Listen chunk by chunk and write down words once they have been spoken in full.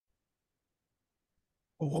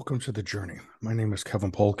Well, welcome to The Journey. My name is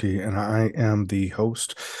Kevin Polke, and I am the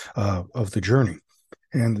host of The Journey.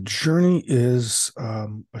 And The Journey is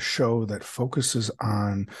a show that focuses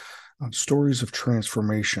on stories of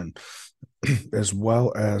transformation as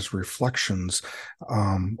well as reflections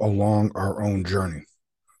along our own journey.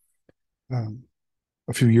 Um,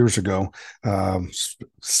 a few years ago,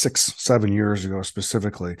 7 years ago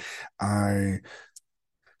specifically, I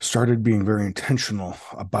started being very intentional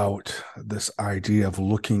about this idea of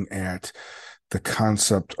looking at the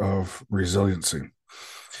concept of resiliency.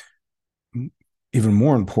 Even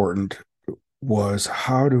more important was,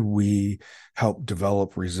 how do we help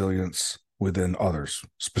develop resilience within others,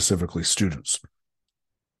 specifically students?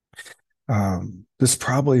 This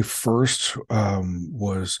probably first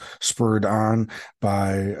was spurred on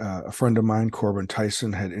by a friend of mine, Corbin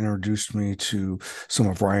Tyson, had introduced me to some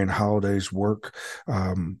of Ryan Holiday's work.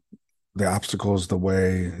 The Obstacle is the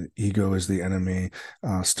Way, Ego is the Enemy,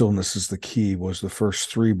 Stillness is the Key was the first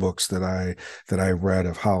three books that I read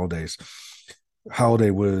of Holiday's.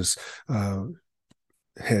 Holiday was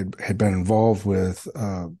had been involved with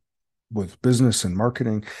business and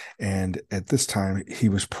marketing, and at this time he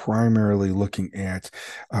was primarily looking at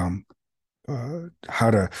how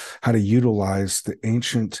to utilize the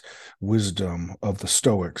ancient wisdom of the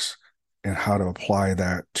Stoics and how to apply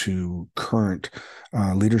that to current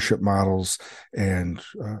leadership models and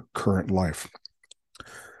current life.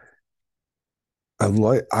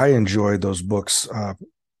 I enjoyed those books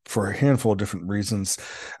for a handful of different reasons.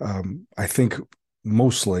 I think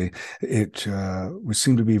mostly it would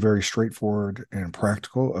seem to be very straightforward and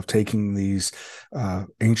practical, of taking these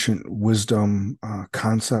ancient wisdom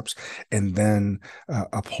concepts and then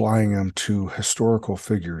applying them to historical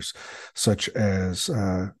figures such as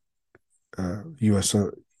U.S.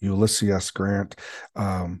 Ulysses S. Grant,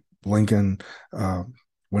 Lincoln,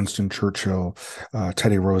 Winston Churchill,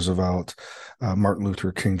 Teddy Roosevelt, Martin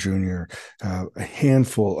Luther King Jr., a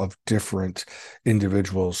handful of different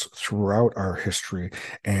individuals throughout our history,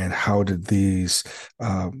 and how did these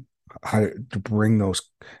how to bring those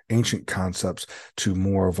ancient concepts to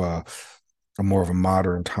more of a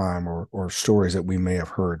modern time, or stories that we may have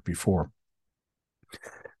heard before.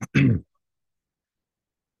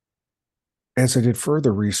 As I did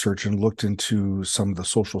further research and looked into some of the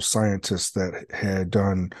social scientists that had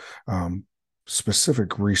done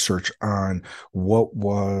specific research on what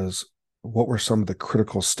were some of the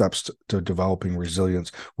critical steps to developing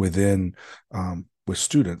resilience with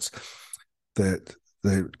students, that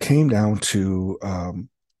came down to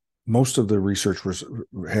most of the research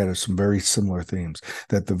had some very similar themes.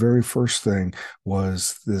 That the very first thing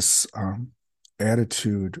was this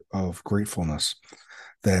attitude of gratefulness,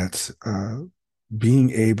 that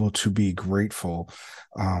being able to be grateful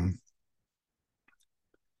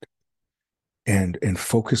and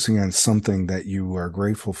focusing on something that you are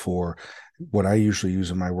grateful for. What I usually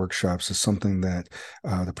use in my workshops is something that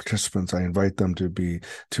the participants, I invite them to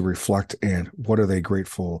reflect, and what are they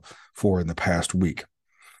grateful for in the past week.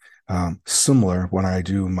 Similar, when I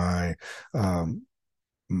do my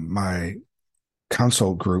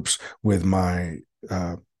consult groups with my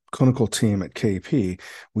clinical team at KP,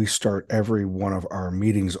 we start every one of our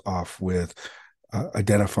meetings off with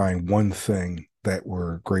identifying one thing that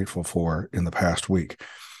we're grateful for in the past week.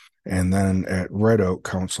 And then at Red Oak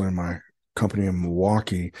Counseling, my company in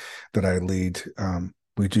Milwaukee that I lead,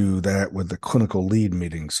 we do that with the clinical lead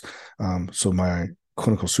meetings. So my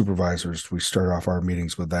clinical supervisors, we start off our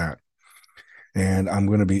meetings with that. And I'm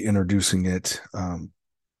going to be introducing it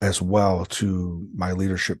as well to my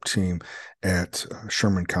leadership team at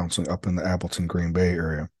Sherman Counseling up in the Appleton, Green Bay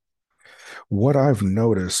area. What I've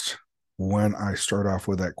noticed when I start off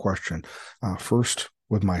with that question, first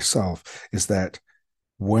with myself, is that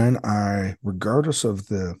regardless of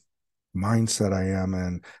the mindset I am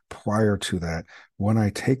in prior to that, when I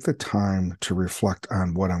take the time to reflect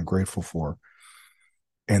on what I'm grateful for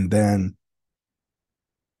and then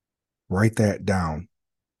write that down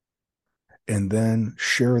and then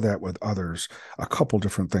share that with others, a couple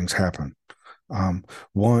different things happen.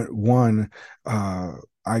 One,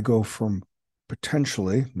 I go from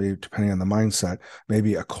potentially, maybe depending on the mindset,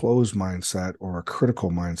 maybe a closed mindset or a critical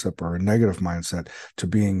mindset or a negative mindset, to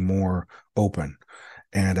being more open.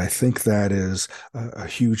 And I think that is a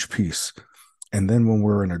huge piece. And then when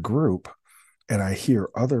we're in a group and I hear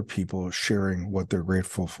other people sharing what they're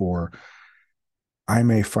grateful for, I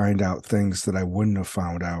may find out things that I wouldn't have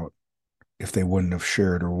found out if they wouldn't have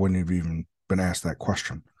shared or wouldn't have even been asked that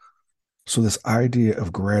question. So this idea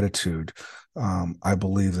of gratitude, I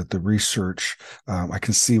believe that the research, I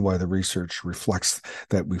can see why the research reflects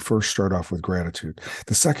that we first start off with gratitude.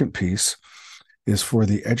 The second piece is for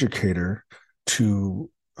the educator to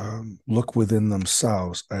look within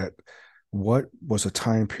themselves at what was a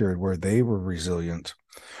time period where they were resilient,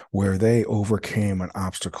 where they overcame an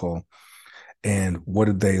obstacle, and what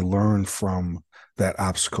did they learn from that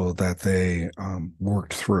obstacle that they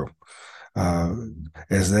worked through. Uh,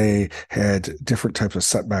 as they had different types of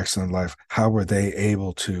setbacks in life, how were they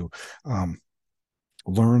able to um,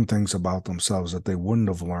 learn things about themselves that they wouldn't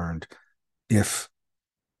have learned if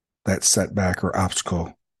that setback or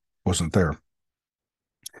obstacle wasn't there?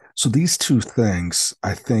 So these two things,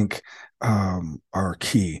 I think, are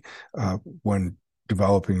key when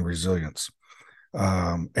developing resilience,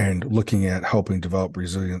 and looking at helping develop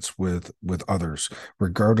resilience with others,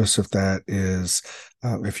 regardless if that is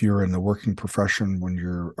if you're in the working profession when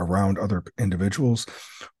you're around other individuals,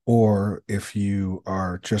 or if you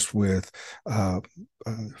are just with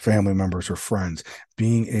family members or friends,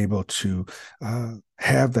 being able to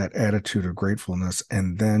have that attitude of gratefulness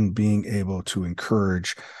and then being able to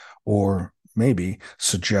encourage or maybe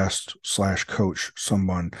suggest slash coach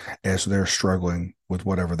someone as they're struggling with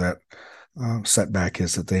whatever that setback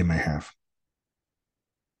is that they may have.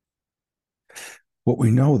 What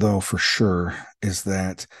we know, though, for sure, is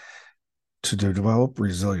that to develop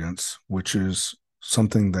resilience, which is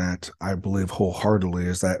something that I believe wholeheartedly,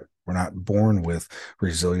 is that we're not born with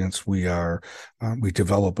resilience. We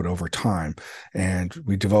develop it over time, and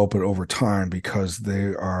we develop it over time because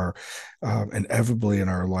they are inevitably in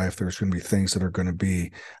our life. There's going to be things that are going to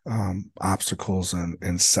be obstacles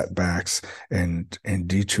and setbacks and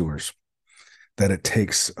detours that it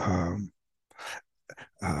takes uh,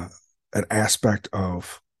 an aspect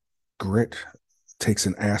of grit, takes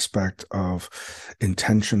an aspect of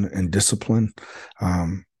intention and discipline,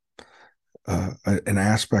 um, an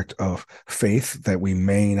aspect of faith that we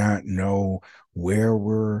may not know where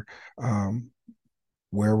we're um,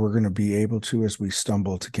 where we're going to be able to as we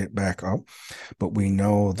stumble to get back up, but we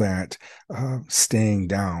know that staying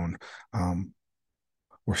down, um,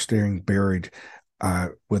 or staying buried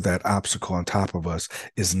with that obstacle on top of us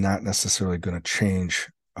is not necessarily going to change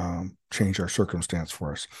our circumstance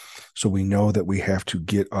for us. So we know that we have to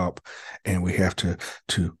get up and we have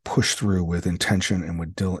to push through with intention and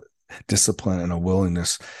with discipline and a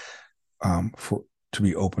willingness for to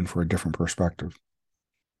be open for a different perspective.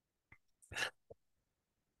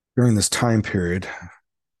 During this time period,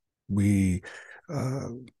 we uh,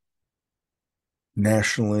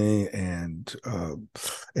 nationally and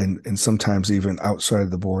sometimes even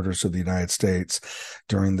outside the borders of the United States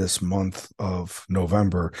during this month of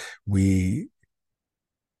November, we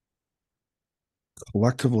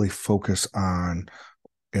collectively focus on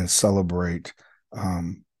and celebrate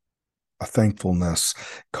a thankfulness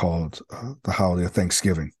called the holiday of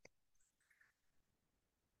Thanksgiving.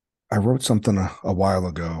 I wrote something a while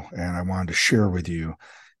ago and I wanted to share with you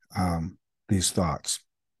these thoughts.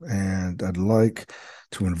 And I'd like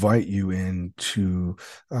to invite you in to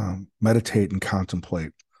meditate and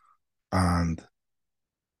contemplate on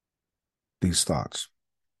these thoughts.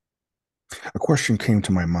 A question came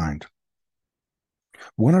to my mind.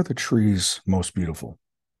 When are the trees most beautiful?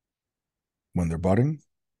 When they're budding?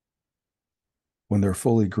 When they're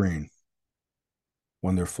fully green?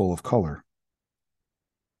 When they're full of color?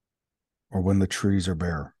 Or when the trees are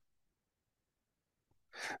bare?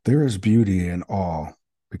 There is beauty in all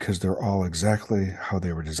because they're all exactly how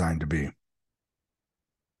they were designed to be.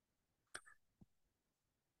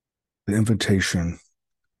 The invitation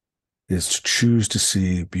is to choose to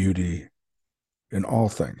see beauty in all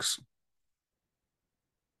things.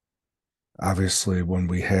 Obviously, when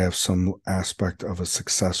we have some aspect of a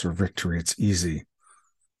success or victory, it's easy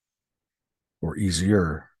or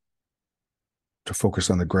easier to focus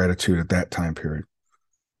on the gratitude at that time period.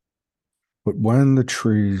 But when the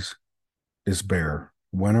trees is bare,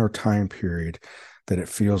 when our time period that it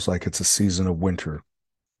feels like it's a season of winter,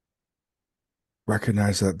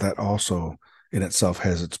 recognize that that also in itself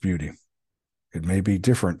has its beauty. It may be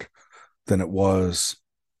different than it was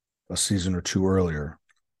a season or two earlier,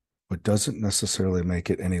 but doesn't necessarily make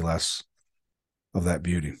it any less of that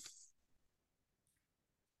beauty.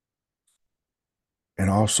 And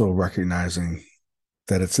also recognizing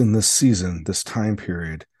that it's in this season, this time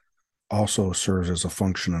period, also serves as a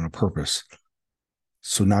function and a purpose.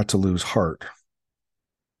 So not to lose heart,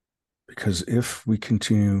 because if we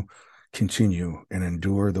continue and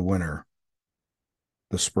endure the winter,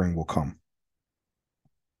 the spring will come.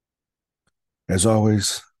 As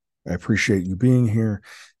always, I appreciate you being here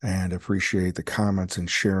and appreciate the comments and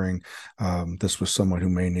sharing this with someone who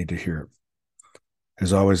may need to hear it.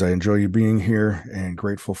 As always, I enjoy you being here and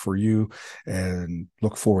grateful for you and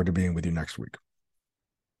look forward to being with you next week.